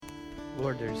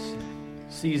Lord, there's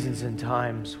seasons and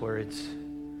times where it's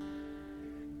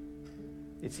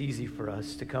easy for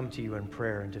us to come to you in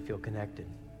prayer and to feel connected.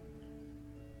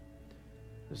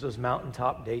 There's those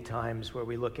mountaintop day times where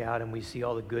we look out and we see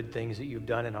all the good things that you've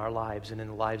done in our lives and in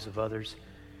the lives of others.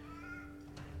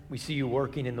 We see you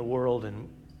working in the world, and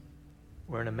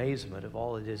we're in amazement of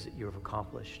all it is that you have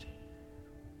accomplished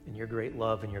and your great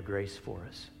love and your grace for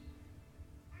us.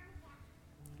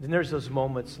 Then there's those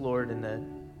moments, Lord, in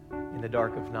the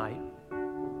dark of night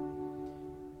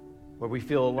where we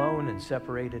feel alone and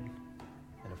separated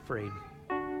and afraid.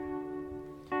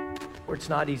 Where it's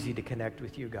not easy to connect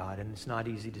with you, God, and it's not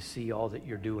easy to see all that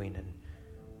you're doing and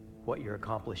what you're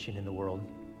accomplishing in the world.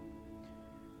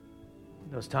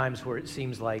 Those times where it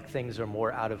seems like things are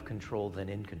more out of control than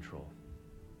in control.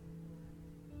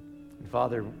 And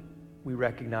Father, we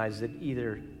recognize that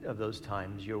either of those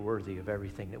times you're worthy of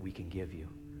everything that we can give you.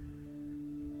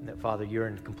 And that, Father, you're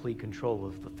in complete control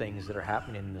of the things that are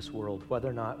happening in this world, whether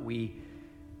or not we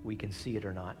can see it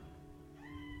or not.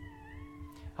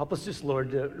 Help us just,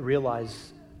 Lord, to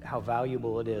realize how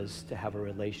valuable it is to have a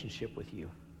relationship with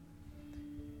you.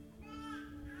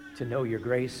 To know your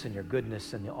grace and your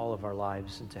goodness in all of our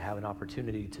lives, and to have an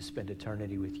opportunity to spend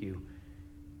eternity with you,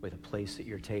 with a place at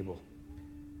your table,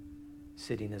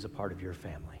 sitting as a part of your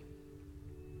family.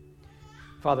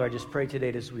 Father, I just pray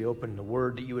today as we open the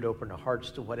Word that you would open our hearts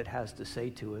to what it has to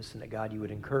say to us, and that, God, you would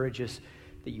encourage us,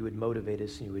 that you would motivate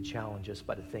us, and you would challenge us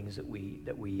by the things that we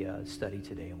study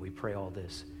today. And we pray all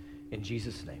this in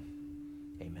Jesus' name.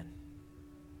 Amen.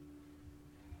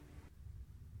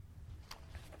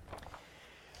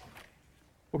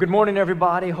 Well, good morning,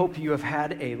 everybody. Hope you have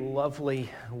had a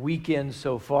lovely weekend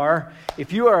so far.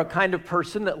 If you are a kind of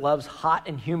person that loves hot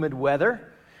and humid weather,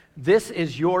 this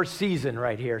is your season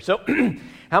right here. So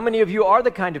how many of you are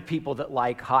the kind of people that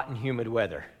like hot and humid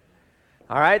weather?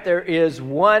 All right, there is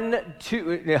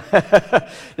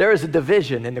there is a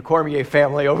division in the Cormier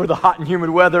family over the hot and humid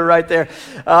weather right there.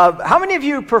 How many of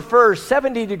you prefer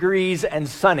 70 degrees and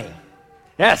sunny?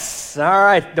 Yes, all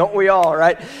right, don't we all,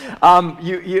 right?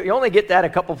 You only get that a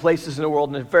couple places in the world,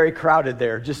 and it's very crowded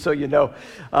there, just so you know.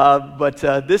 But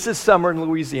this is summer in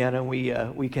Louisiana,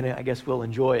 and we can, I guess, we'll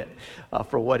enjoy it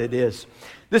for what it is.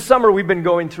 This summer, we've been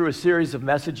going through a series of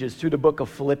messages through the book of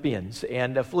Philippians,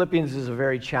 and Philippians is a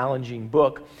very challenging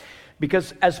book,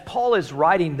 because as Paul is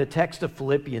writing the text of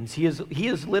Philippians, he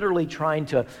is literally trying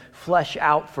to flesh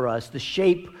out for us the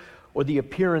shape or the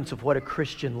appearance of what a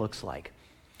Christian looks like.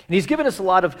 And he's given us a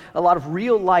lot of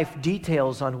real life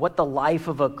details on what the life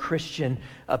of a Christian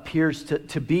appears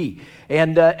to be.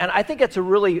 And I think it's a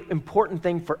really important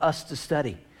thing for us to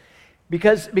study.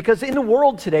 Because in the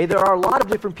world today, there are a lot of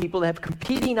different people that have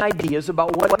competing ideas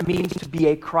about what it means to be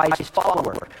a Christ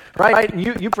follower, right? And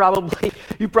you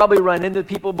probably run into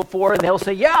people before, and they'll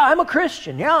say, "Yeah, I'm a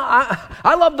Christian. Yeah,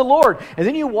 I love the Lord." And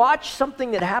then you watch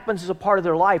something that happens as a part of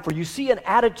their life, or you see an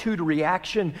attitude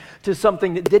reaction to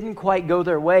something that didn't quite go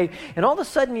their way, and all of a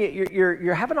sudden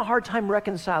you're having a hard time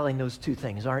reconciling those two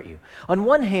things, aren't you? On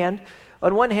one hand,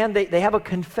 they have a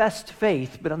confessed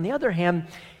faith, but on the other hand,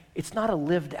 it's not a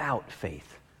lived out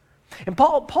faith. And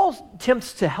Paul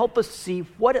attempts to help us see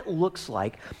what it looks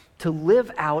like to live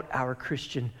out our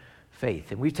Christian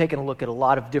faith. And we've taken a look at a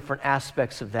lot of different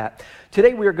aspects of that.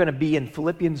 Today we are going to be in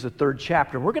Philippians, the 3rd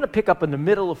chapter. We're going to pick up in the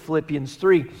middle of Philippians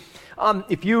 3.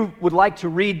 If you would like to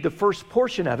read the first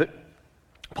portion of it,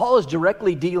 Paul is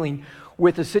directly dealing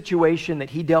with a situation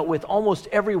that he dealt with almost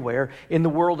everywhere in the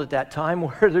world at that time,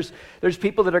 where there's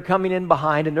people that are coming in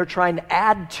behind, and they're trying to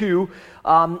add to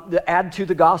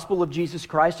the gospel of Jesus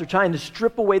Christ. They're trying to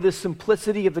strip away the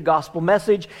simplicity of the gospel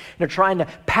message, and they're trying to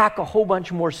pack a whole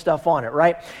bunch more stuff on it,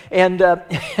 right? And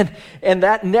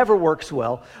that never works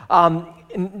well.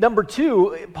 Number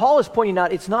two, Paul is pointing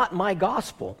out it's not my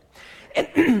gospel,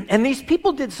 and these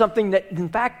people did something that, in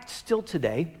fact, still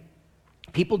today,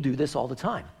 people do this all the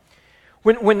time.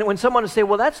 When someone would say,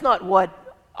 "Well, that's not what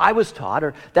I was taught,"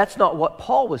 or "That's not what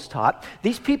Paul was taught,"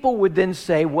 these people would then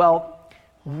say, "Well,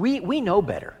 we know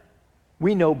better.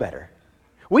 We know better.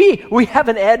 We have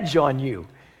an edge on you.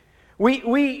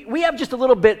 We have just a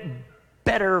little bit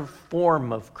better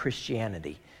form of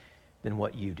Christianity than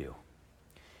what you do."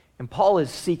 And Paul is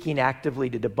seeking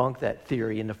actively to debunk that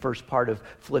theory in the first part of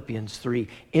Philippians 3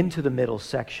 into the middle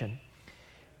section.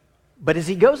 But as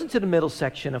he goes into the middle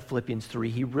section of Philippians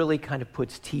 3, he really kind of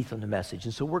puts teeth on the message.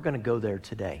 And so we're going to go there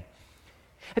today.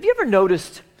 Have you ever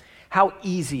noticed how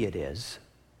easy it is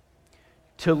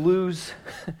to lose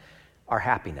our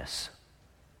happiness?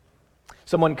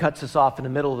 Someone cuts us off in the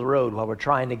middle of the road while we're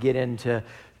trying to get into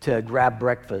to grab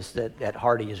breakfast at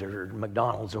Hardee's or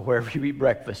McDonald's or wherever you eat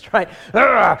breakfast, right?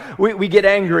 We get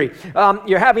angry.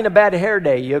 You're having a bad hair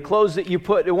day. Your clothes that you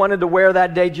wanted to wear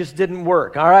that day just didn't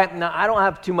work, all right? Now, I don't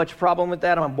have too much problem with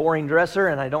that. I'm a boring dresser,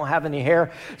 and I don't have any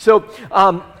hair. So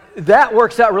that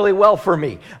works out really well for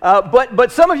me.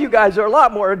 But some of you guys are a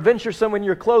lot more adventuresome in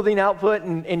your clothing outfit,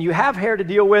 and you have hair to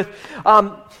deal with.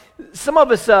 Some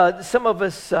of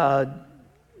us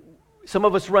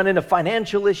run into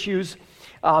financial issues.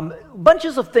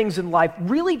 Bunches of things in life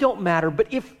really don't matter, but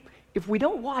if we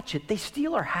don't watch it, they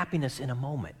steal our happiness in a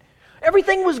moment.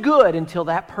 Everything was good until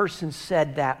that person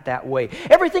said that way.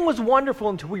 Everything was wonderful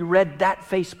until we read that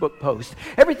Facebook post.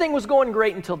 Everything was going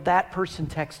great until that person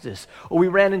texted us, or we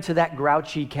ran into that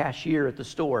grouchy cashier at the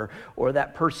store, or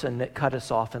that person that cut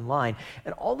us off in line.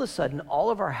 And all of a sudden,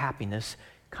 all of our happiness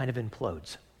kind of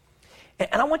implodes.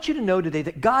 And I want you to know today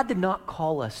that God did not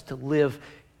call us to live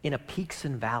in a peaks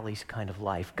and valleys kind of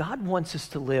life. God wants us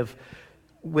to live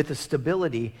with a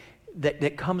stability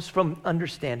that comes from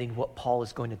understanding what Paul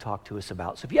is going to talk to us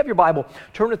about. So if you have your Bible,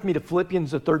 turn with me to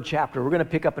Philippians, the 3rd chapter. We're going to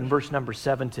pick up in verse number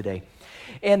 7 today.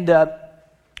 And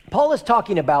Paul is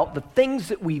talking about the things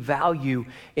that we value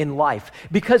in life.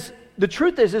 Because the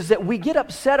truth is that we get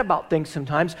upset about things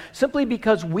sometimes simply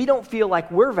because we don't feel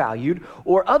like we're valued,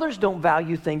 or others don't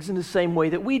value things in the same way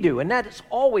that we do. And that is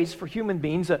always, for human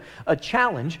beings, a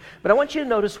challenge. But I want you to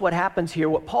notice what happens here,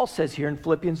 what Paul says here in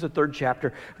Philippians, the 3rd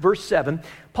chapter, verse 7.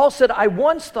 Paul said, "I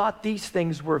once thought these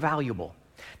things were valuable."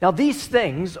 Now, these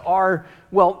things are,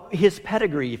 well, his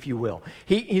pedigree, if you will.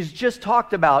 He's just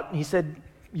talked about, he said,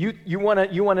 You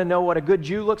want to know what a good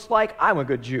Jew looks like? I'm a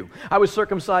good Jew. I was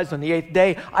circumcised on the 8th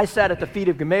day. I sat at the feet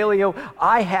of Gamaliel.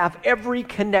 I have every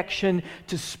connection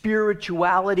to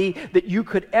spirituality that you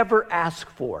could ever ask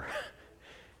for.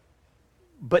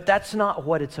 But that's not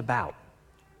what it's about.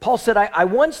 Paul said, I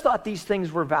once thought these things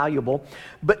were valuable,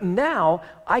 but now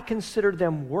I consider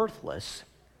them worthless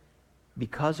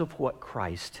because of what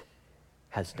Christ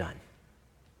has done.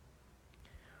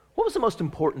 What was the most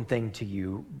important thing to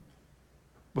you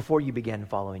before you began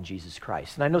following Jesus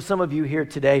Christ? And I know some of you here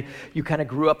today, you kind of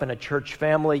grew up in a church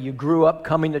family. You grew up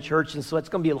coming to church, and so it's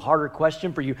going to be a harder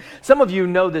question for you. Some of you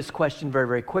know this question very,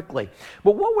 very quickly.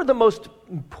 But what were the most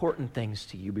important things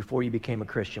to you before you became a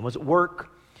Christian? Was it work?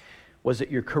 Was it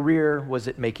your career? Was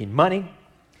it making money?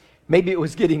 Maybe it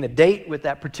was getting a date with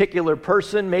that particular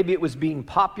person. Maybe it was being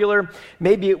popular.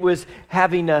 Maybe it was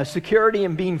having security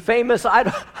and being famous. I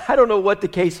don't know what the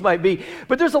case might be.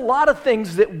 But there's a lot of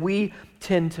things that we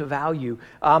tend to value,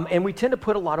 and we tend to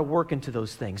put a lot of work into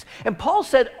those things. And Paul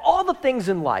said, all the things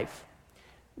in life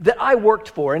that I worked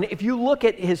for, and if you look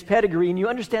at his pedigree and you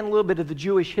understand a little bit of the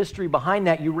Jewish history behind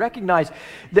that, you recognize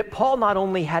that Paul not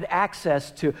only had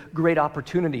access to great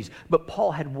opportunities, but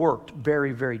Paul had worked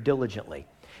very, very diligently.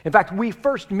 In fact, we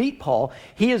first meet Paul.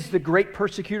 He is the great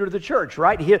persecutor of the church,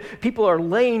 right? People are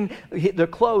laying their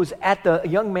clothes at the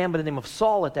young man by the name of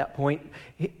Saul at that point,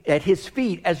 at his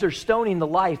feet, as they're stoning the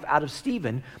life out of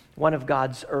Stephen, one of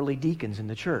God's early deacons in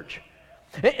the church.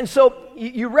 And so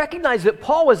you recognize that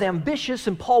Paul was ambitious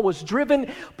and Paul was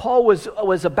driven. Paul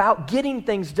was about getting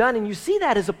things done, and you see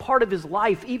that as a part of his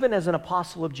life, even as an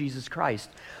apostle of Jesus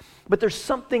Christ. But there's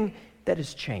something that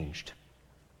has changed.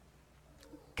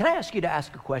 Can I ask you to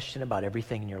ask a question about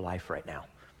everything in your life right now?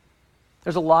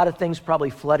 There's a lot of things probably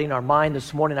flooding our mind.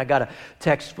 This morning I got a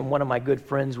text from one of my good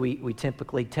friends. We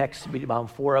typically text, about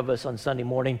 4 of us on Sunday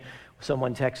morning.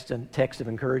 Someone texted a text of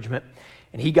encouragement.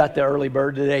 And he got the early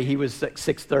bird today. He was like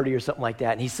 6:30 or something like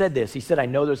that. And he said this. He said, I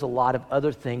know there's a lot of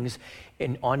other things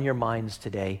on your minds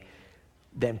today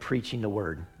than preaching the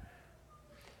word.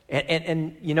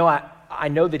 And you know, I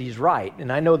know that he's right,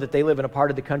 and I know that they live in a part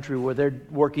of the country where they're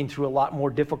working through a lot more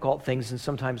difficult things than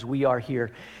sometimes we are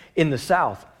here in the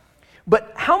South.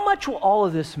 But how much will all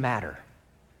of this matter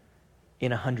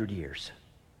in 100 years?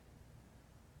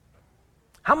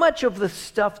 How much of the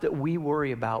stuff that we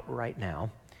worry about right now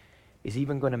is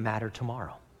even going to matter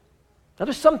tomorrow? Now,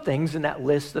 there's some things in that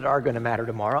list that are going to matter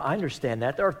tomorrow. I understand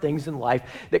that. There are things in life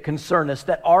that concern us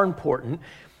that are important,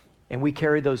 and we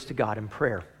carry those to God in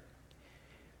prayer.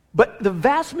 But the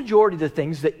vast majority of the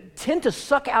things that tend to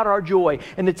suck out our joy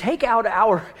and to take out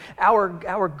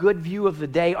our good view of the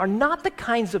day are not the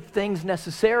kinds of things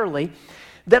necessarily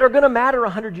that are going to matter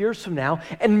 100 years from now,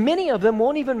 and many of them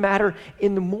won't even matter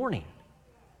in the morning.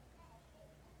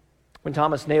 When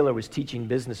Thomas Naylor was teaching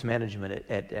business management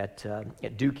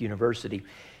at Duke University,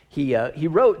 he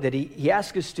wrote that he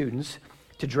asked his students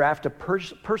to draft a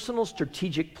personal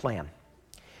strategic plan.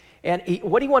 And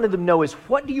what he wanted them to know is,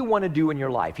 what do you want to do in your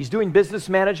life? He's doing business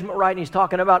management, right? And he's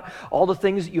talking about all the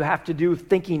things that you have to do,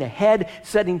 thinking ahead,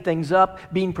 setting things up,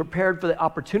 being prepared for the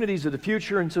opportunities of the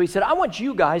future. And so he said, I want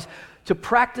you guys to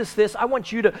practice this. I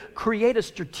want you to create a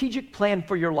strategic plan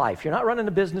for your life. You're not running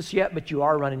a business yet, but you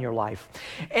are running your life.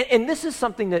 And this is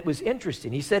something that was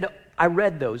interesting. He said, I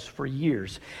read those for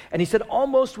years. And he said,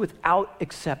 almost without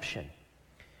exception,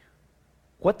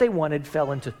 what they wanted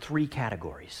fell into three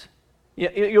categories.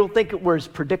 You'll think we're as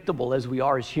predictable as we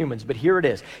are as humans, but here it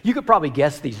is. You could probably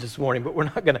guess these this morning, but we're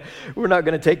not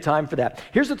going to take time for that.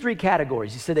 Here's the three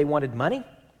categories. He said they wanted money,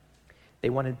 they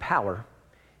wanted power,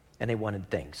 and they wanted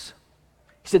things.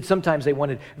 He said sometimes they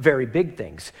wanted very big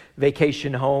things,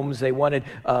 vacation homes, they wanted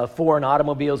foreign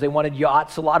automobiles, they wanted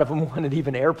yachts, a lot of them wanted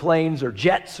even airplanes or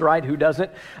jets, right? Who doesn't?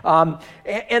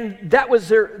 And that was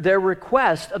their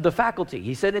request of the faculty.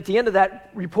 He said at the end of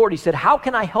that report, he said, how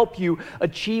can I help you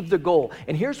achieve the goal?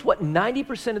 And here's what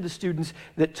 90% of the students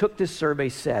that took this survey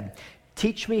said: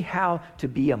 teach me how to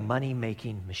be a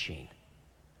money-making machine.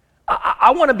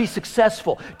 I want to be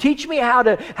successful. Teach me how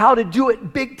to do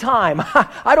it big time.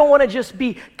 I don't want to just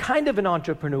be kind of an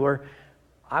entrepreneur.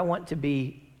 I want to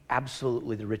be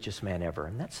absolutely the richest man ever.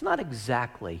 And that's not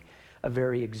exactly a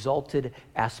very exalted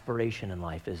aspiration in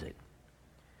life, is it?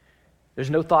 There's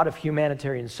no thought of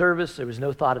humanitarian service. There was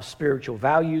no thought of spiritual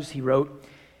values. He wrote,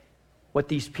 what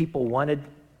these people wanted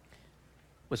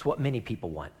was what many people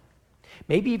want.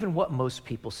 Maybe even what most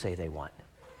people say they want,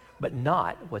 but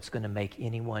not what's going to make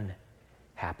anyone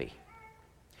happy.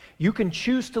 You can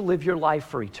choose to live your life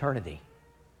for eternity,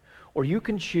 or you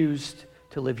can choose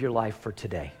to live your life for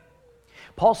today.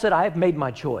 Paul said, I have made my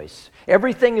choice.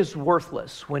 Everything is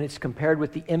worthless when it's compared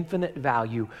with the infinite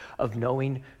value of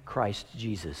knowing Christ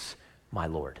Jesus, my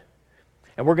Lord.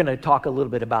 And we're going to talk a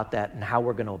little bit about that and how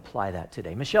we're going to apply that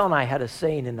today. Michelle and I had a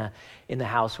saying in the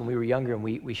house when we were younger, and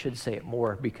we should say it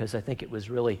more because I think it was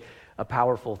really a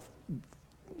powerful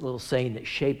little saying that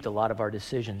shaped a lot of our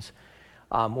decisions.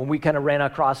 When we kind of ran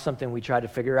across something, we tried to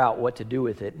figure out what to do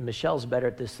with it. And Michelle's better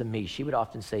at this than me. She would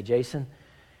often say, Jason,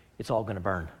 it's all going to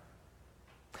burn.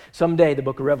 Someday, the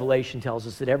book of Revelation tells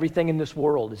us that everything in this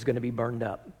world is going to be burned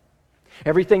up.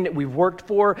 Everything that we've worked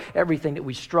for, everything that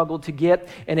we struggled to get.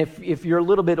 And if you're a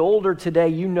little bit older today,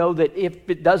 you know that if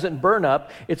it doesn't burn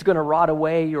up, it's going to rot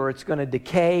away, or it's going to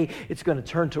decay, it's going to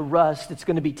turn to rust, it's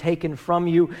going to be taken from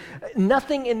you.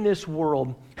 Nothing in this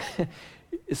world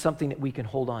is something that we can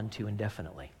hold on to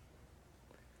indefinitely,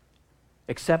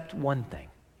 except one thing.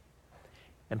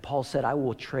 And Paul said, I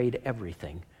will trade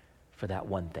everything for that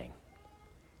one thing.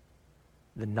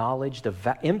 The knowledge, the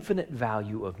infinite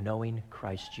value of knowing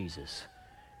Christ Jesus,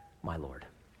 my Lord.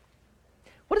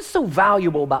 What is so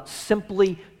valuable about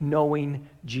simply knowing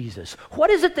Jesus? What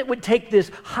is it that would take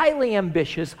this highly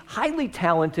ambitious, highly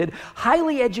talented,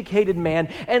 highly educated man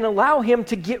and allow him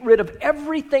to get rid of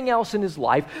everything else in his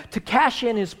life, to cash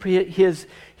in his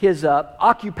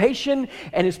occupation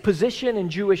and his position in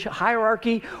Jewish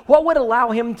hierarchy? What would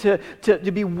allow him to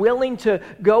be willing to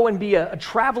go and be a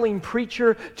traveling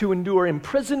preacher, to endure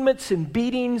imprisonments and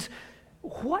beatings?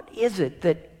 What is it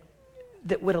that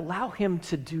would allow him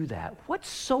to do that? What's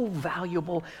so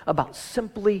valuable about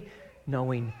simply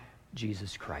knowing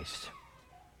Jesus Christ?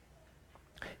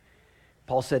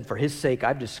 Paul said, for his sake,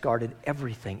 I've discarded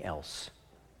everything else,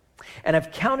 and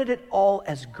I've counted it all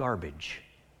as garbage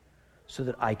so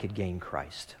that I could gain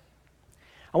Christ.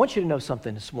 I want you to know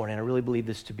something this morning. I really believe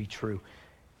this to be true.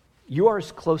 You are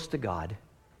as close to God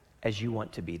as you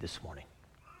want to be this morning.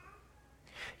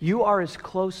 You are as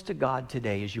close to God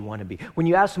today as you want to be. When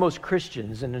you ask most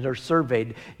Christians, and they're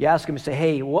surveyed, you ask them and say,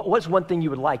 hey, what's one thing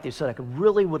you would like? They said, I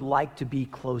really would like to be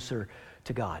closer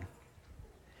to God.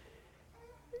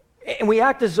 And we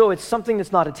act as though it's something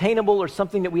that's not attainable or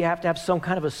something that we have to have some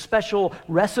kind of a special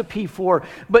recipe for.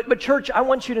 But church, I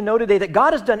want you to know today that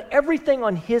God has done everything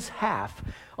on his half,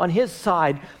 on his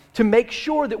side, to make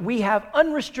sure that we have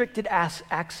unrestricted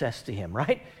access to him,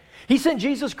 right? He sent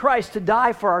Jesus Christ to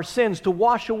die for our sins, to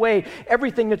wash away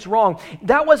everything that's wrong.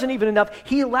 That wasn't even enough.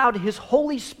 He allowed his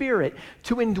Holy Spirit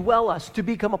to indwell us, to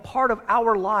become a part of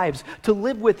our lives, to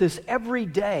live with us every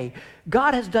day.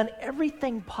 God has done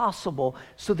everything possible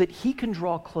so that he can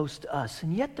draw close to us.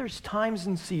 And yet there's times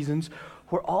and seasons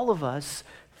where all of us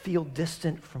feel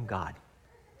distant from God.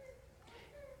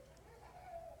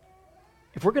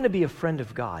 If we're going to be a friend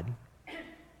of God,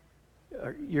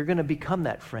 you're going to become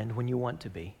that friend when you want to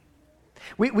be.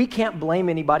 We can't blame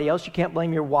anybody else. You can't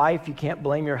blame your wife. You can't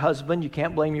blame your husband. You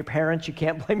can't blame your parents. You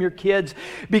can't blame your kids,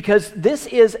 because this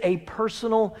is a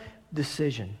personal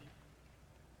decision.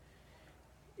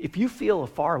 If you feel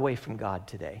far away from God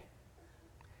today,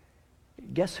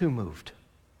 Guess who moved?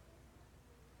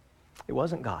 It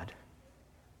wasn't God.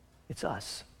 It's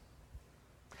us.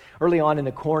 Early on in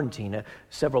the quarantine,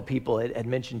 several people had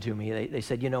mentioned to me, they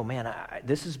said, man,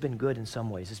 this has been good in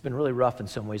some ways. It's been really rough in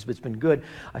some ways, but it's been good.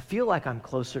 I feel like I'm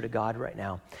closer to God right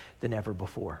now than ever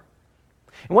before.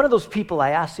 And one of those people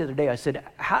I asked the other day, I said,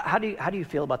 how do you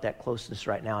feel about that closeness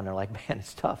right now? And they're like, man,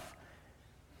 it's tough.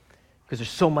 Because there's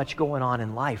so much going on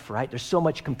in life, right? There's so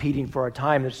much competing for our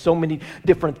time. There's so many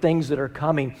different things that are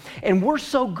coming. And we're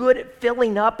so good at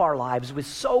filling up our lives with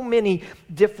so many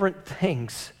different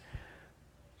things.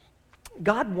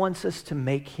 God wants us to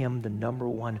make him the number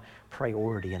one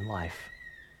priority in life.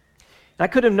 And I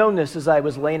could have known this as I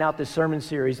was laying out this sermon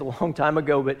series a long time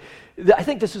ago, but I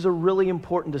think this is a really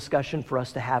important discussion for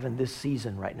us to have in this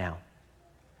season right now.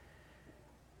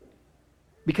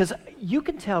 Because you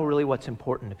can tell really what's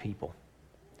important to people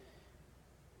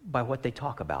by what they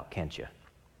talk about, can't you?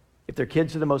 If their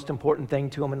kids are the most important thing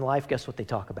to them in life, guess what they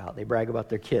talk about? They brag about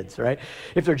their kids, right?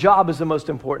 If their job is the most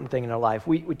important thing in their life,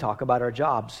 we talk about our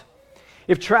jobs.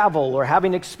 If travel or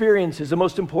having experience is the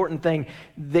most important thing,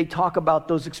 they talk about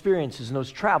those experiences and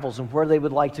those travels and where they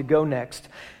would like to go next.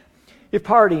 If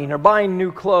partying or buying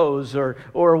new clothes or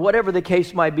whatever the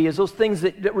case might be is those things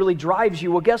that really drives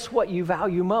you, well, guess what you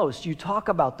value most? You talk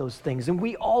about those things, and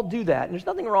we all do that. And there's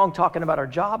nothing wrong talking about our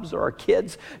jobs or our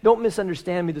kids. Don't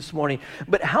misunderstand me this morning.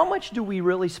 But how much do we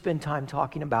really spend time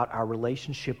talking about our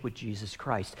relationship with Jesus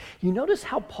Christ? You notice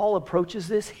how Paul approaches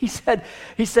this? He said,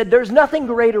 there's nothing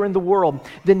greater in the world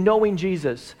than knowing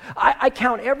Jesus. I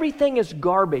count everything as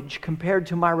garbage compared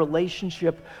to my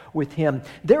relationship with him.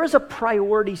 There is a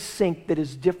priority sync that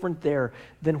is different there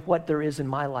than what there is in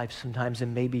my life sometimes,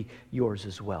 and maybe yours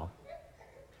as well.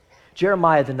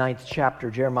 Jeremiah, the 9th chapter,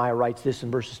 Jeremiah writes this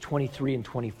in verses 23 and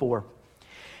 24.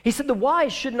 He said, the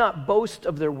wise should not boast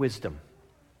of their wisdom,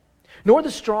 nor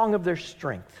the strong of their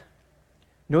strength,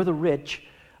 nor the rich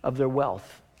of their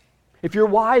wealth. If you're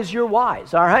wise, you're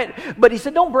wise, all right? But he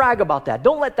said, don't brag about that.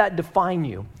 Don't let that define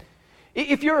you.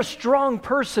 If you're a strong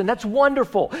person, that's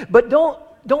wonderful, but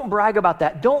don't brag about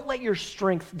that. Don't let your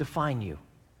strength define you.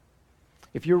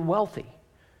 If you're wealthy,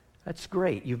 that's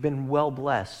great. You've been well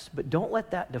blessed, but don't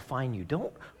let that define you.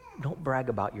 Don't brag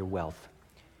about your wealth.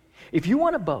 If you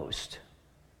want to boast,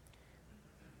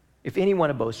 if any want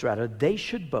to boast, rather, they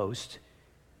should boast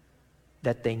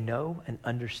that they know and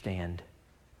understand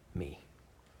me.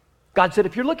 God said,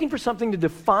 if you're looking for something to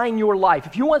define your life,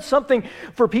 if you want something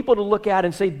for people to look at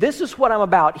and say, this is what I'm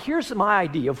about, here's my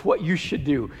idea of what you should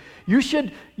do. You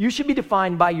should be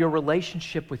defined by your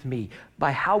relationship with me,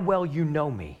 by how well you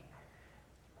know me,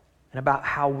 and about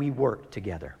how we work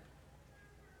together.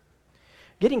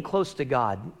 Getting close to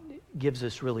God gives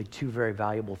us really two very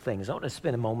valuable things. I want to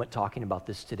spend a moment talking about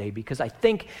this today because I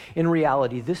think in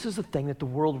reality, this is the thing that the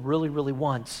world really, really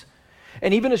wants.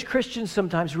 And even as Christians,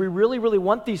 sometimes we really, really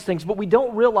want these things, but we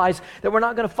don't realize that we're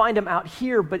not going to find them out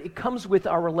here, but it comes with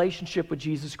our relationship with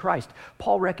Jesus Christ.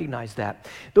 Paul recognized that.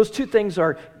 Those two things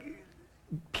are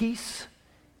peace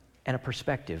and a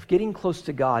perspective. Getting close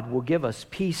to God will give us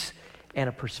peace and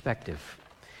a perspective.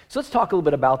 So let's talk a little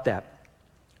bit about that.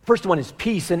 First one is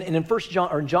peace, and in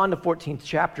John the 14th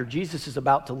chapter, Jesus is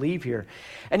about to leave here,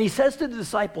 and he says to the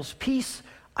disciples, peace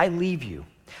I leave you,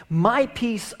 my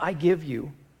peace I give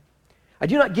you. I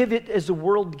do not give it as the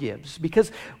world gives,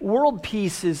 because world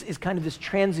peace is kind of this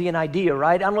transient idea,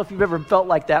 right? I don't know if you've ever felt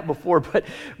like that before,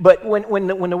 but when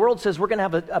the world says we're going to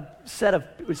have a set of,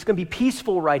 it's going to be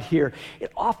peaceful right here,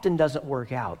 it often doesn't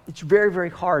work out. It's very, very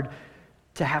hard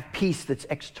to have peace that's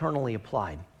externally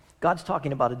applied. God's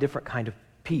talking about a different kind of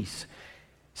peace.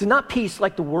 So not peace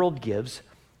like the world gives.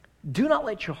 Do not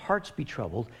let your hearts be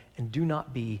troubled, and do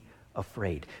not be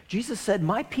afraid. Jesus said,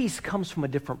 my peace comes from a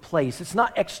different place. It's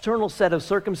not external set of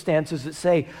circumstances that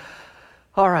say,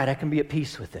 all right, I can be at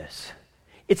peace with this.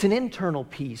 It's an internal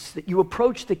peace that you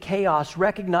approach the chaos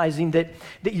recognizing that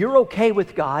you're okay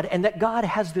with God and that God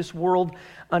has this world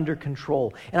under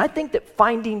control. And I think that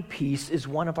finding peace is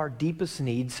one of our deepest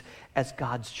needs as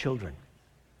God's children.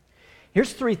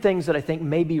 Here's three things that I think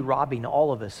may be robbing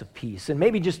all of us of peace. And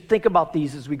maybe just think about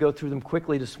these as we go through them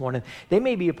quickly this morning. They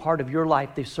may be a part of your life.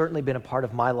 They've certainly been a part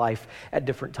of my life at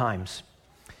different times.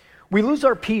 We lose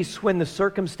our peace when the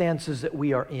circumstances that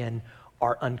we are in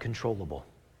are uncontrollable.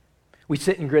 We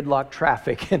sit in gridlock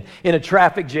traffic and in a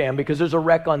traffic jam because there's a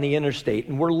wreck on the interstate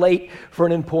and we're late for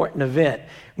an important event.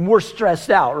 And we're stressed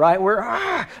out, right?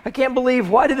 I can't believe,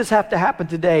 why did this have to happen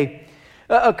today?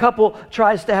 A couple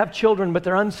tries to have children, but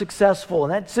they're unsuccessful,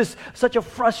 and that's just such a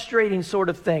frustrating sort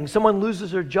of thing. Someone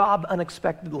loses their job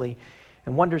unexpectedly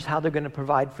and wonders how they're going to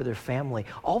provide for their family.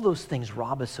 All those things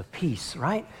rob us of peace,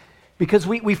 right? because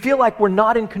we feel like we're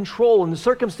not in control and the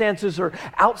circumstances are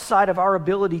outside of our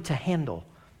ability to handle.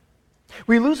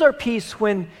 We lose our peace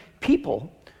when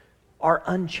people are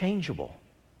unchangeable.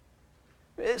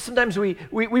 Sometimes we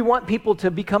want people to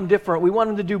become different. We want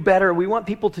them to do better. We want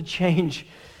people to change.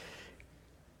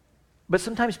 But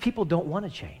sometimes people don't want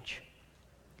to change.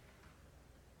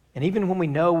 And even when we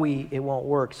know it won't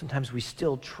work, sometimes we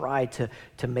still try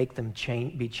to make them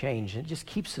be changed. And it just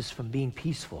keeps us from being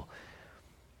peaceful.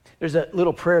 There's a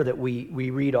little prayer that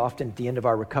we read often at the end of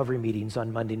our recovery meetings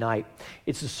on Monday night.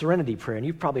 It's a serenity prayer, and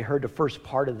you've probably heard the first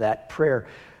part of that prayer.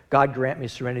 God, grant me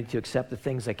serenity to accept the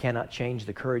things I cannot change,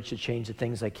 the courage to change the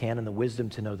things I can, and the wisdom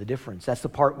to know the difference. That's the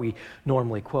part we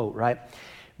normally quote, right?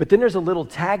 But then there's a little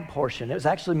tag portion. It was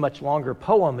actually a much longer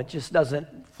poem. It just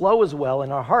doesn't flow as well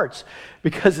in our hearts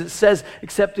because it says,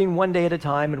 accepting one day at a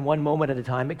time and one moment at a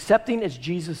time, accepting as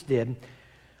Jesus did,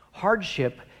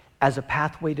 hardship as a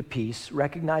pathway to peace,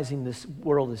 recognizing this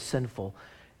world is sinful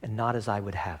and not as I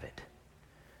would have it.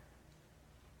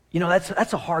 You know,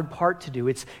 that's a hard part to do.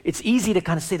 It's easy to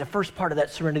kind of say the first part of that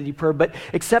serenity prayer, but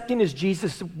accepting as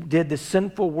Jesus did the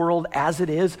sinful world as it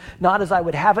is, not as I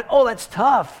would have it, oh, that's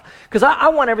tough. Because I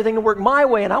want everything to work my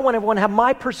way, and I want everyone to have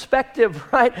my perspective,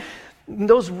 right?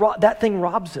 That thing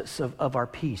robs us of our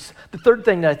peace. The third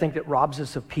thing that I think that robs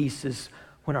us of peace is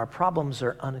when our problems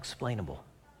are unexplainable.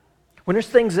 When there's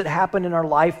things that happen in our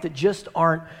life that just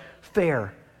aren't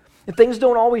fair. And things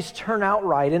don't always turn out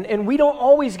right, and we don't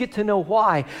always get to know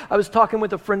why. I was talking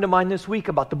with a friend of mine this week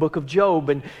about the book of Job,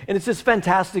 and it's this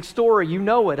fantastic story, you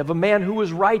know it, of a man who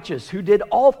was righteous, who did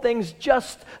all things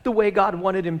just the way God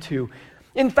wanted him to.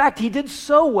 In fact, he did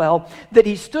so well that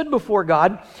he stood before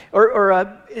God,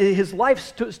 his life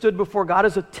stood before God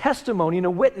as a testimony and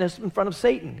a witness in front of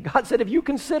Satan. God said, "Have you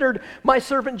considered my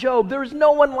servant Job? There is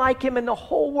no one like him in the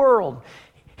whole world.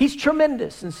 He's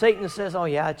tremendous." And Satan says, "Oh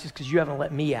yeah, it's just because you haven't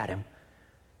let me at him."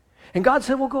 And God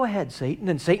said, "Well, go ahead, Satan."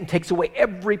 And Satan takes away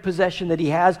every possession that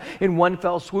he has in one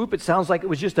fell swoop. It sounds like it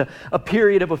was just a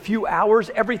period of a few hours.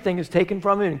 Everything is taken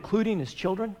from him, including his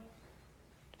children.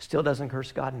 Still doesn't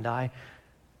curse God and die.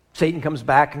 Satan comes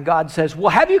back and God says, "Well,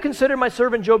 have you considered my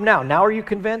servant Job now? Now are you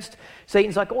convinced?"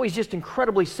 Satan's like, "Oh, he's just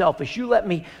incredibly selfish. You let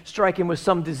me strike him with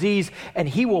some disease and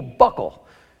he will buckle."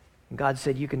 And God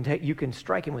said, you can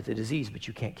strike him with the disease, but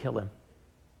you can't kill him.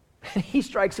 And he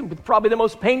strikes him with probably the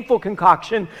most painful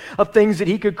concoction of things that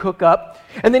he could cook up.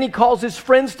 And then he calls his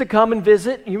friends to come and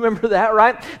visit. You remember that,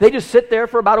 right? They just sit there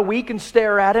for about a week and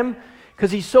stare at him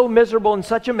because he's so miserable and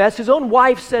such a mess. His own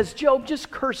wife says, "Job, just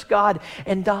curse God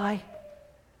and die."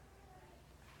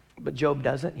 But Job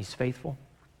doesn't. He's faithful.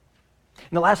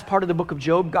 In the last part of the book of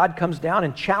Job, God comes down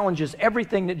and challenges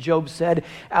everything that Job said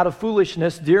out of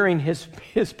foolishness during his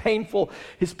painful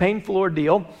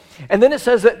ordeal. And then it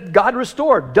says that God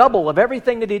restored double of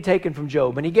everything that he had taken from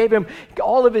Job. And he gave him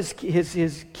all of his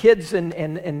kids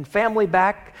and family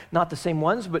back, not the same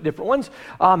ones, but different ones.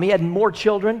 He had more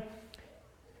children.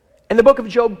 And the book of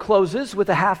Job closes with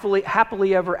a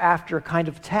happily ever after kind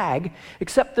of tag,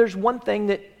 except there's one thing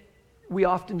that we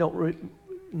often don't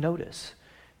notice.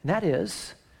 And that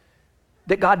is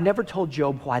that God never told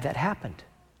Job why that happened.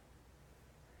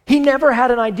 He never had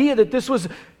an idea that this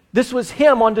was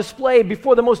him on display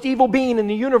before the most evil being in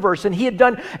the universe, and he had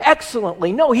done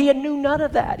excellently. No, he knew none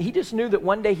of that. He just knew that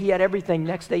one day he had everything,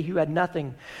 next day he had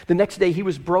nothing. The next day he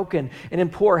was broken and in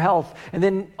poor health, and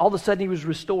then all of a sudden he was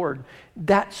restored.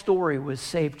 That story was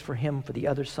saved for him for the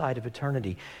other side of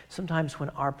eternity. Sometimes when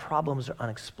our problems are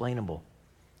unexplainable,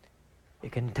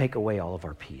 it can take away all of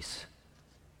our peace.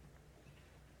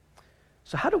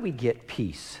 So how do we get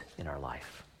peace in our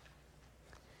life?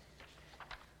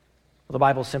 Well, the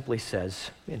Bible simply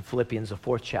says in Philippians, the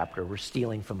 4th chapter, we're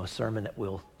stealing from a sermon that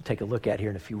we'll take a look at here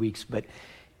in a few weeks, but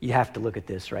you have to look at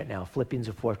this right now. Philippians,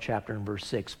 the 4th chapter and verse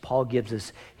 6, Paul gives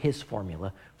us his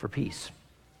formula for peace.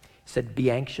 He said,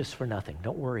 "Be anxious for nothing."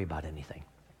 Don't worry about anything.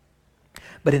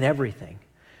 "But in everything,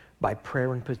 by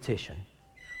prayer and petition,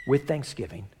 with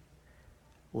thanksgiving,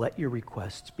 let your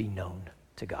requests be known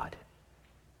to God."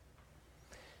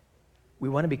 We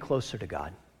want to be closer to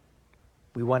God.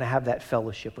 We want to have that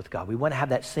fellowship with God. We want to have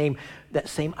that same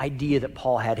idea that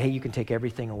Paul had. Hey, you can take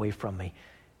everything away from me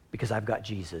because I've got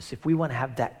Jesus. If we want to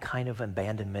have that kind of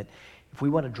abandonment, if we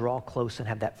want to draw close and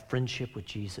have that friendship with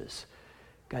Jesus,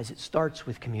 guys, it starts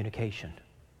with communication.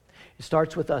 It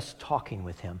starts with us talking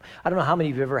with him. I don't know how many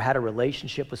of you have ever had a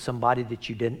relationship with somebody that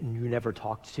you never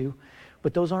talked to,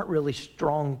 but those aren't really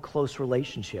strong, close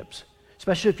relationships.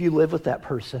 Especially if you live with that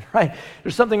person, right?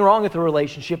 There's something wrong with a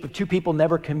relationship if two people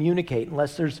never communicate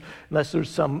unless there's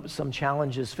some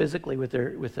challenges physically with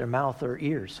their mouth or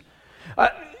ears.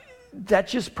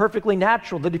 that's just perfectly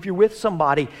natural, that if you're with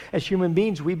somebody, as human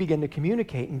beings, we begin to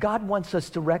communicate. And God wants us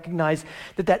to recognize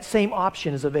that that same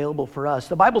option is available for us.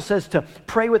 The Bible says to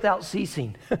pray without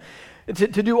ceasing, to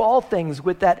do all things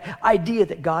with that idea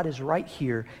that God is right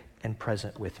here and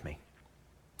present with me.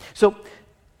 So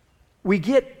we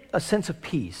get a sense of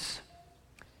peace,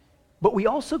 but we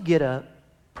also get a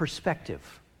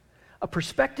perspective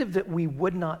that we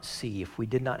would not see if we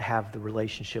did not have the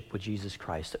relationship with Jesus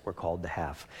Christ that we're called to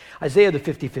have. Isaiah, the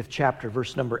 55th chapter,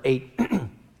 verse number 8.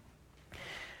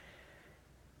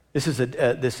 This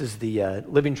is the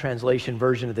Living Translation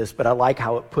version of this, but I like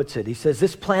how it puts it. He says,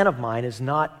 "This plan of mine is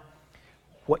not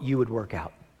what you would work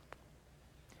out.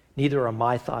 Neither are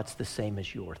my thoughts the same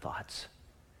as your thoughts."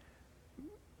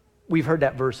 We've heard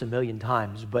that verse a million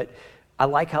times, but I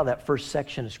like how that first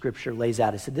section of Scripture lays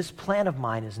out. It said, "This plan of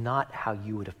mine is not how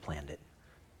you would have planned it."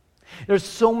 There's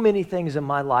so many things in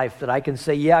my life that I can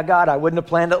say, "Yeah, God, I wouldn't have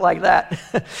planned it like that."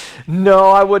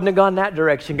 No, I wouldn't have gone that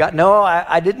direction. God, no,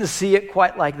 I didn't see it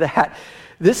quite like that.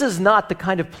 This is not the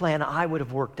kind of plan I would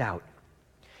have worked out.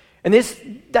 And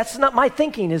that's not, my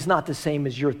thinking is not the same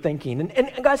as your thinking.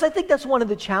 And guys, I think that's one of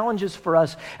the challenges for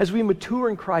us as we mature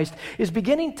in Christ, is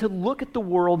beginning to look at the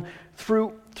world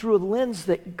through a lens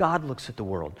that God looks at the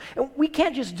world. And we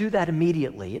can't just do that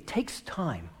immediately. It takes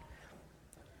time.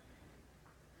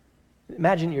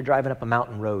 Imagine you're driving up a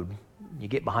mountain road. You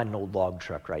get behind an old log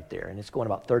truck right there, and it's going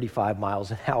about 35 miles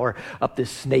an hour up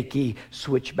this snaky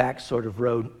switchback sort of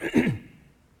road.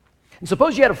 And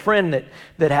suppose you had a friend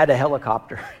that had a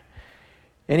helicopter.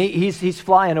 And he's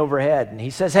flying overhead, and he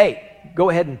says, "Hey, go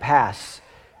ahead and pass.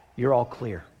 You're all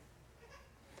clear."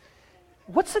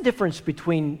 What's the difference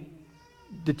between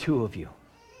the two of you?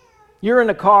 You're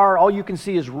in a car, all you can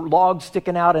see is logs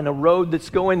sticking out in a road that's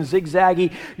going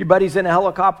zigzaggy. Your buddy's in a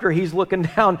helicopter, he's looking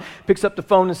down, picks up the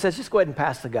phone and says, "Just go ahead and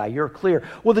pass the guy, you're clear."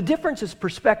 Well, the difference is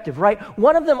perspective, right?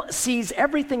 One of them sees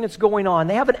everything that's going on.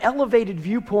 They have an elevated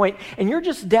viewpoint, and you're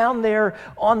just down there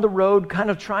on the road kind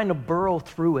of trying to burrow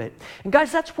through it. And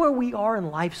guys, that's where we are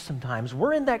in life sometimes.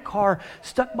 We're in that car,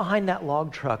 stuck behind that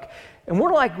log truck. And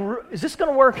we're like, "Is this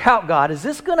going to work out, God? Is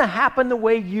this going to happen the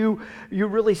way you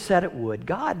really said it would?"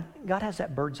 God has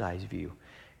that bird's eye view.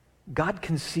 God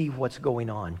can see what's going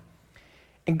on.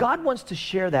 And God wants to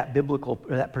share that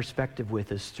that perspective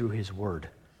with us through His Word.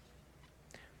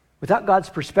 Without God's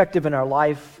perspective in our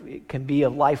life, it can be a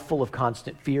life full of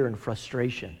constant fear and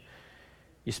frustration.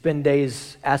 You spend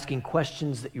days asking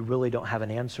questions that you really don't have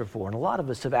an answer for. And a lot of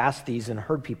us have asked these and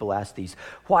heard people ask these.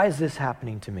 Why is this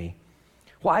happening to me?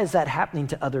 Why is that happening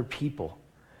to other people?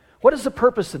 What is the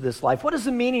purpose of this life? What is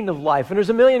the meaning of life? And there's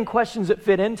a million questions that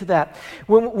fit into that.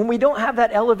 When we don't have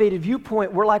that elevated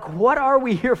viewpoint, we're like, what are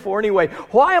we here for anyway?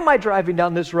 Why am I driving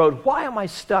down this road? Why am I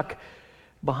stuck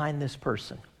behind this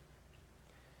person?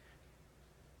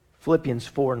 Proverbs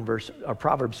 4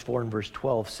 and verse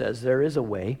 12 says, "There is a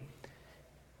way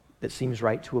that seems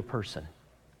right to a person,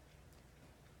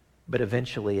 but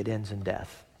eventually it ends in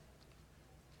death."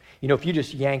 You know, if you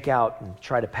just yank out and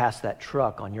try to pass that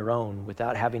truck on your own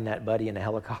without having that buddy in a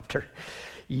helicopter,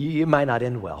 you might not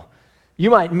end well.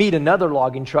 You might meet another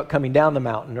logging truck coming down the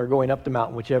mountain or going up the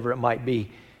mountain, whichever it might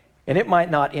be, and it might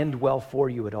not end well for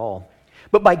you at all.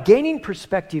 But by gaining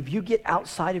perspective, you get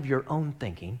outside of your own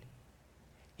thinking,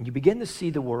 and you begin to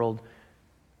see the world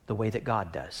the way that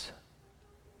God does.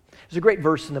 There's a great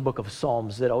verse in the book of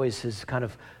Psalms that always has kind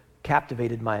of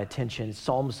captivated my attention. It's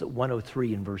Psalms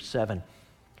 103 and verse 7.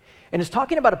 And it's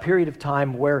talking about a period of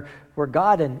time where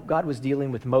God was dealing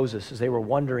with Moses as they were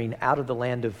wandering out of the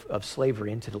land of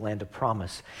slavery into the land of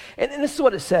promise. And this is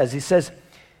what it says. He says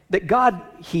that God,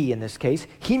 in this case,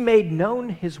 he made known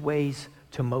his ways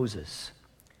to Moses,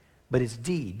 but his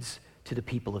deeds to the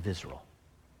people of Israel.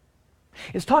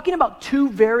 It's talking about two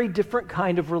very different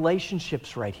kind of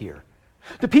relationships right here.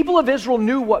 The people of Israel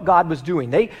knew what God was doing.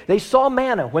 They saw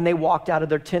manna when they walked out of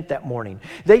their tent that morning.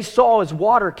 They saw as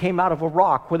water came out of a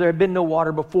rock where there had been no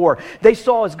water before. They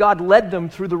saw as God led them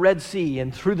through the Red Sea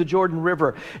and through the Jordan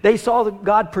River. They saw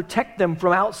God protect them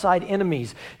from outside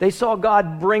enemies. They saw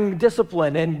God bring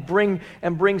discipline and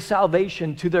bring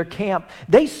salvation to their camp.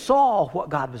 They saw what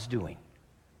God was doing.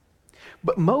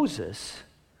 But Moses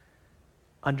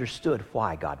understood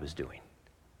why God was doing.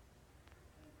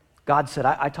 God said,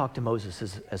 I talk to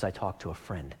Moses as I talk to a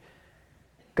friend.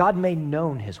 God made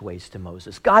known his ways to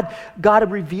Moses. God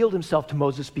revealed himself to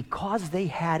Moses because they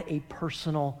had a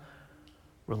personal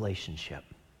relationship.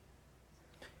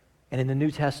 And in the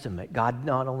New Testament, God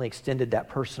not only extended that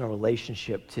personal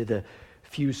relationship to the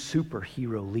few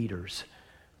superhero leaders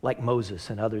like Moses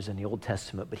and others in the Old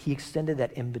Testament, but he extended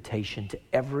that invitation to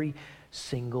every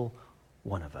single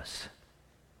one of us.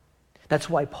 That's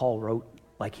why Paul wrote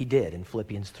like he did in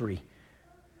Philippians 3.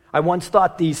 I once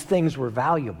thought these things were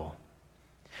valuable,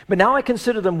 but now I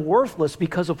consider them worthless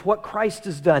because of what Christ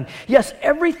has done. Yes,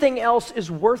 everything else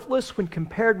is worthless when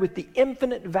compared with the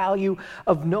infinite value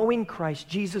of knowing Christ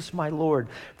Jesus my Lord.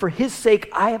 For his sake,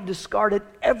 I have discarded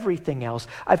everything else.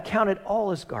 I've counted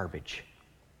all as garbage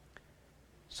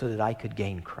so that I could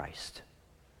gain Christ.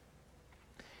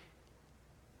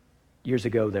 Years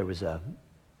ago, there was a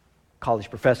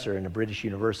college professor in a British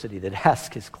university that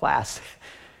asked his class,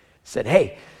 said,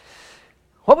 hey,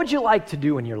 what would you like to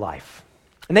do in your life?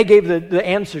 And they gave the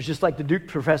answers just like the Duke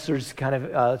professors kind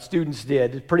of students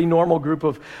did. A pretty normal group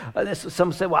of,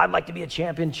 some said, well, I'd like to be a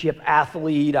championship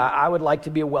athlete. I would like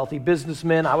to be a wealthy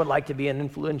businessman. I would like to be an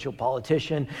influential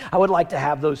politician. I would like to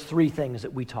have those three things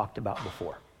that we talked about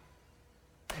before.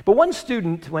 But one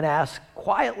student, when asked,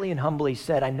 quietly and humbly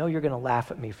said, I know you're going to laugh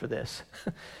at me for this,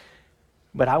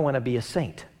 but I want to be a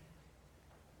saint.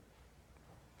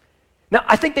 Now,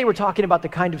 I think they were talking about the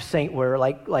kind of saint where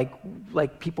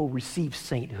like people receive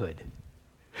sainthood.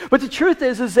 But the truth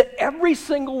is that every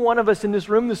single one of us in this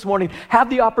room this morning have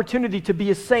the opportunity to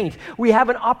be a saint. We have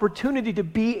an opportunity to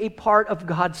be a part of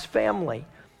God's family.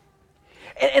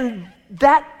 And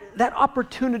that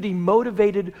opportunity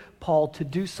motivated Paul to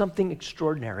do something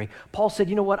extraordinary. Paul said,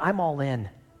 you know what, I'm all in.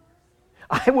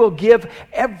 I will give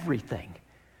everything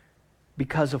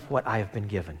because of what I have been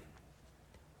given.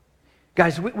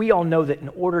 Guys, we all know that in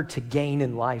order to gain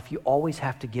in life, you always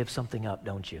have to give something up,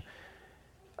 don't you?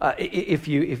 If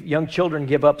young children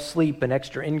give up sleep and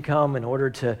extra income in order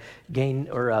to gain,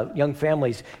 or young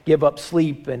families give up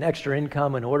sleep and extra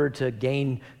income in order to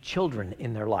gain children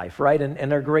in their life, right?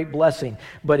 And they're a great blessing.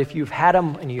 But if you've had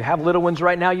them and you have little ones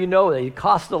right now, you know they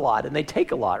cost a lot and they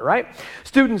take a lot, right?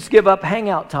 Students give up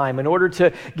hangout time in order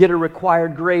to get a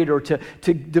required grade or to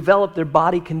develop their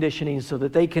body conditioning so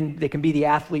that they can be the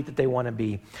athlete that they want to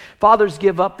be. Fathers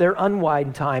give up their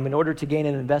unwind time in order to gain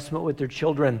an investment with their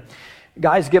children.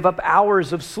 Guys give up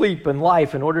hours of sleep and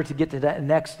life in order to get to that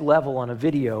next level on a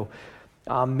video.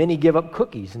 Many give up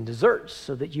cookies and desserts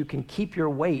so that you can keep your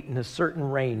weight in a certain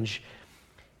range.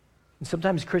 And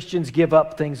sometimes Christians give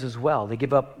up things as well. They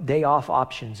give up day off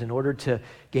options in order to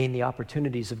gain the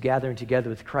opportunities of gathering together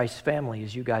with Christ's family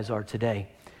as you guys are today.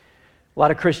 A lot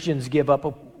of Christians give up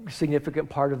a significant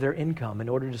part of their income in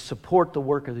order to support the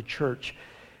work of the church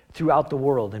throughout the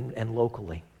world and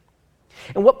locally.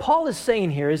 And what Paul is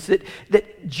saying here is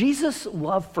that Jesus'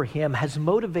 love for him has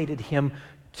motivated him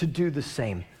to do the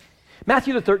same.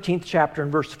 Matthew the 13th chapter and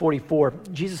verse 44,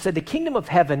 Jesus said, the kingdom of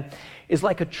heaven is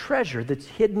like a treasure that's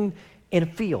hidden in a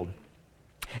field.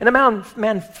 And a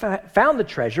man found the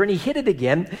treasure and he hid it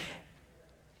again.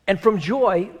 And from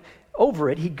joy over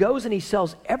it, he goes and he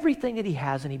sells everything that he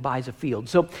has and he buys a field.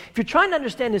 So if you're trying to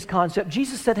understand this concept,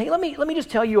 Jesus said, hey, let me just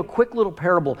tell you a quick little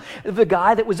parable of the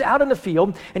guy that was out in the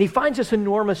field and he finds this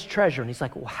enormous treasure and he's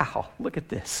like, wow, look at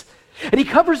this. And he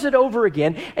covers it over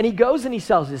again, and he goes and he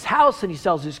sells his house, and he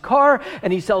sells his car,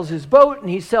 and he sells his boat, and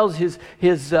he sells he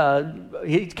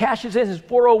cashes in his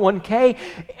 401k.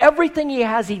 Everything he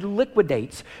has, he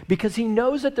liquidates because he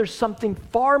knows that there's something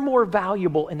far more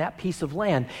valuable in that piece of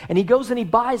land. And he goes and he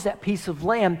buys that piece of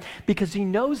land because he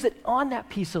knows that on that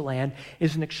piece of land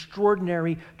is an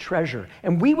extraordinary treasure.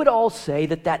 And we would all say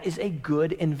that that is a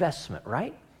good investment,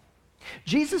 right?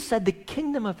 Jesus said the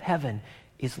kingdom of heaven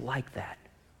is like that.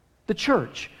 The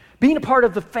church, being a part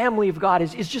of the family of God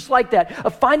is just like that,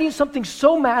 of finding something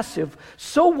so massive,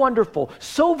 so wonderful,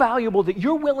 so valuable that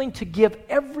you're willing to give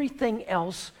everything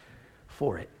else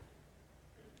for it.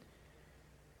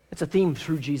 It's a theme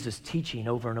through Jesus' teaching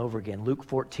over and over again. Luke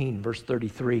 14, verse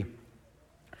 33.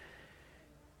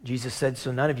 Jesus said,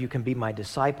 so none of you can be my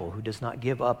disciple who does not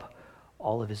give up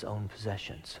all of his own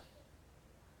possessions.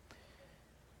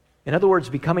 In other words,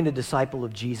 becoming a disciple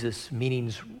of Jesus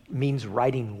means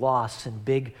writing loss in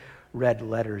big red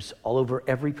letters all over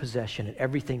every possession and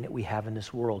everything that we have in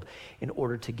this world in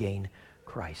order to gain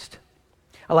Christ.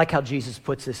 I like how Jesus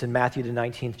puts this in Matthew the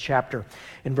 19th chapter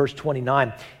in verse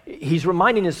 29. He's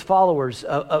reminding his followers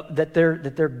that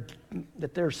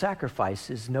their sacrifice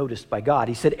is noticed by God.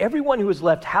 He said, everyone who has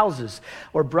left houses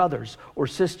or brothers or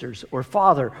sisters or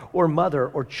father or mother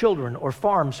or children or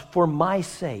farms for my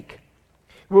sake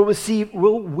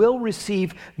will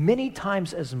receive many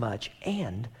times as much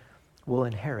and will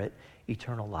inherit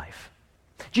eternal life.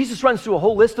 Jesus runs through a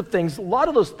whole list of things. A lot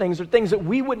of those things are things that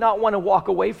we would not want to walk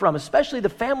away from, especially the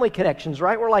family connections,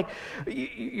 right? We're like,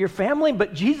 your family,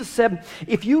 but Jesus said,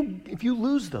 if you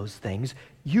lose those things,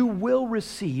 you will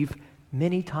receive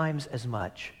many times as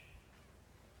much.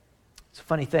 It's a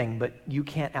funny thing, but you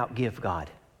can't outgive God.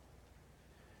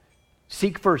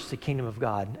 Seek first the kingdom of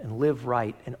God and live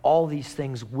right, and all these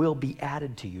things will be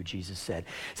added to you, Jesus said.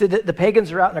 So the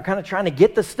pagans are out and they're kind of trying to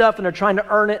get the stuff and they're trying to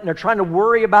earn it and they're trying to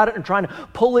worry about it and trying to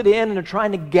pull it in and they're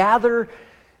trying to gather.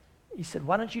 He said,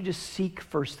 why don't you just seek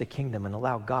first the kingdom and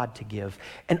allow God to give?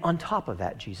 And on top of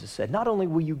that, Jesus said, not only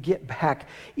will you get back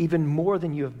even more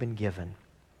than you have been given,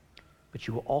 but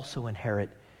you will also inherit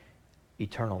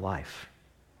eternal life.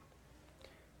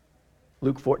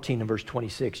 Luke 14 and verse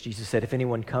 26, Jesus said, if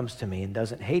anyone comes to me and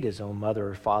doesn't hate his own mother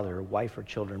or father or wife or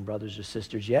children, brothers or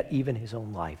sisters, yet even his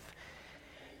own life,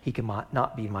 he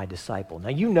cannot be my disciple. Now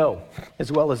you know,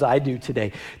 as well as I do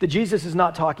today, that Jesus is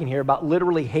not talking here about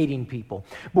literally hating people.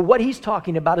 But what he's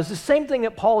talking about is the same thing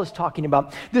that Paul is talking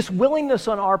about, this willingness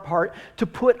on our part to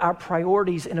put our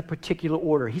priorities in a particular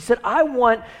order. He said, I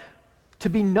want to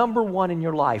be number one in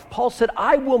your life. Paul said,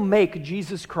 I will make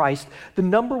Jesus Christ the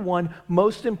number one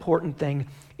most important thing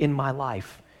in my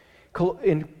life.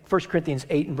 In 1 Corinthians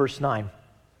 8 and verse 9,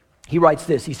 he writes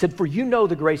this. He said, for you know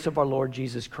the grace of our Lord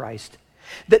Jesus Christ,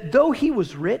 that though he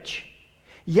was rich,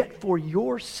 yet for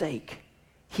your sake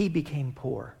he became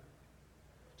poor,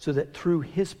 so that through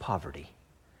his poverty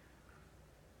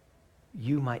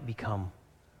you might become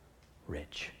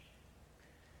rich.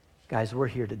 Guys, we're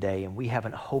here today and we have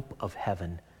a hope of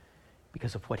heaven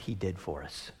because of what he did for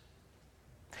us.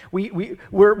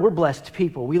 We're blessed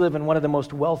people. We live in one of the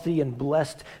most wealthy and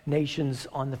blessed nations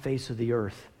on the face of the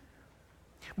earth.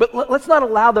 But let's not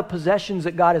allow the possessions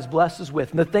that God has blessed us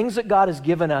with and the things that God has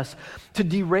given us to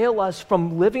derail us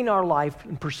from living our life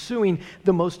and pursuing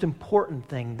the most important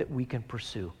thing that we can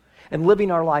pursue and living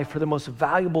our life for the most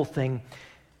valuable thing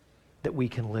that we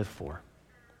can live for.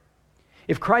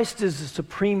 If Christ is the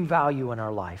supreme value in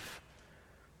our life,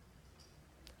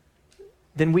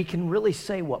 then we can really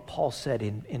say what Paul said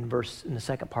in the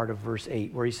second part of verse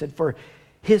 8, where he said, for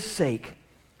his sake,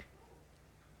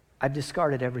 I've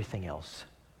discarded everything else.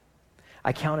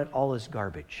 I count it all as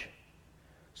garbage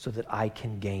so that I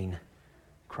can gain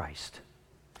Christ.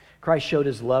 Christ showed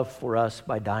his love for us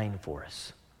by dying for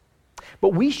us. But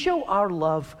we show our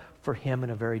love for him in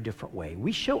a very different way.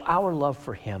 We show our love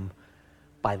for him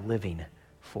by living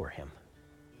for him.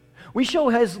 We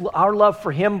show our love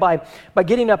for him by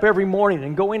getting up every morning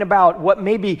and going about what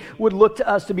maybe would look to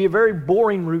us to be a very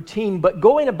boring routine, but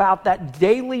going about that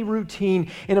daily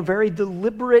routine in a very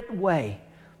deliberate way.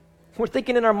 We're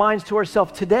thinking in our minds to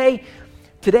ourselves, today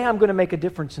I'm going to make a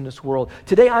difference in this world.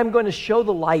 Today I'm going to show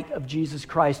the light of Jesus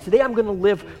Christ. Today I'm going to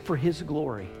live for his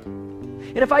glory.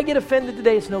 And if I get offended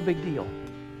today, it's no big deal.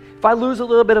 If I lose a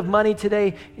little bit of money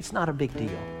today, it's not a big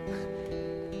deal.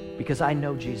 Because I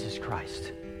know Jesus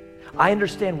Christ. I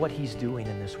understand what he's doing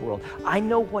in this world. I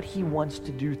know what he wants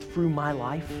to do through my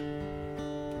life.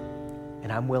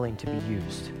 And I'm willing to be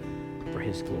used for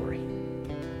his glory.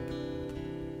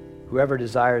 Whoever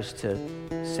desires to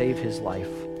save his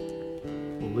life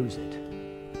will lose it.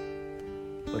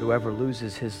 But whoever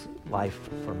loses his life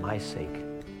for my sake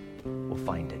will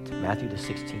find it. Matthew the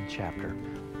 16th chapter.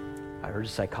 I heard a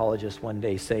psychologist one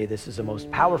day say this is the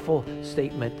most powerful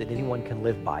statement that anyone can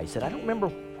live by. He said, I don't remember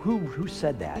who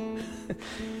said that.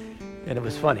 And it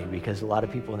was funny because a lot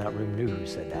of people in that room knew who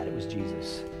said that. It was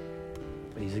Jesus.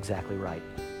 But he's exactly right.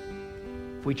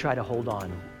 If we try to hold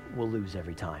on, we'll lose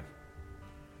every time.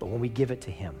 But when we give it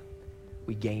to him,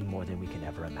 we gain more than we can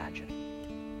ever imagine.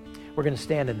 We're going to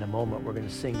stand in a moment. We're going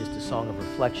to sing just a song of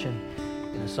reflection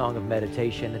and a song of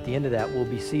meditation. At the end of that, we'll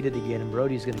be seated again, and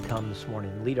Brody's going to come this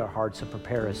morning and lead our hearts and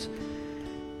prepare us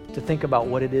to think about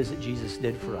what it is that Jesus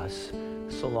did for us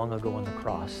so long ago on the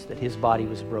cross, that his body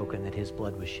was broken, that his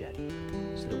blood was shed,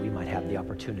 so that we might have the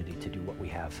opportunity to do what we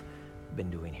have been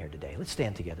doing here today. Let's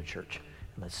stand together, church,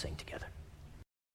 and let's sing together.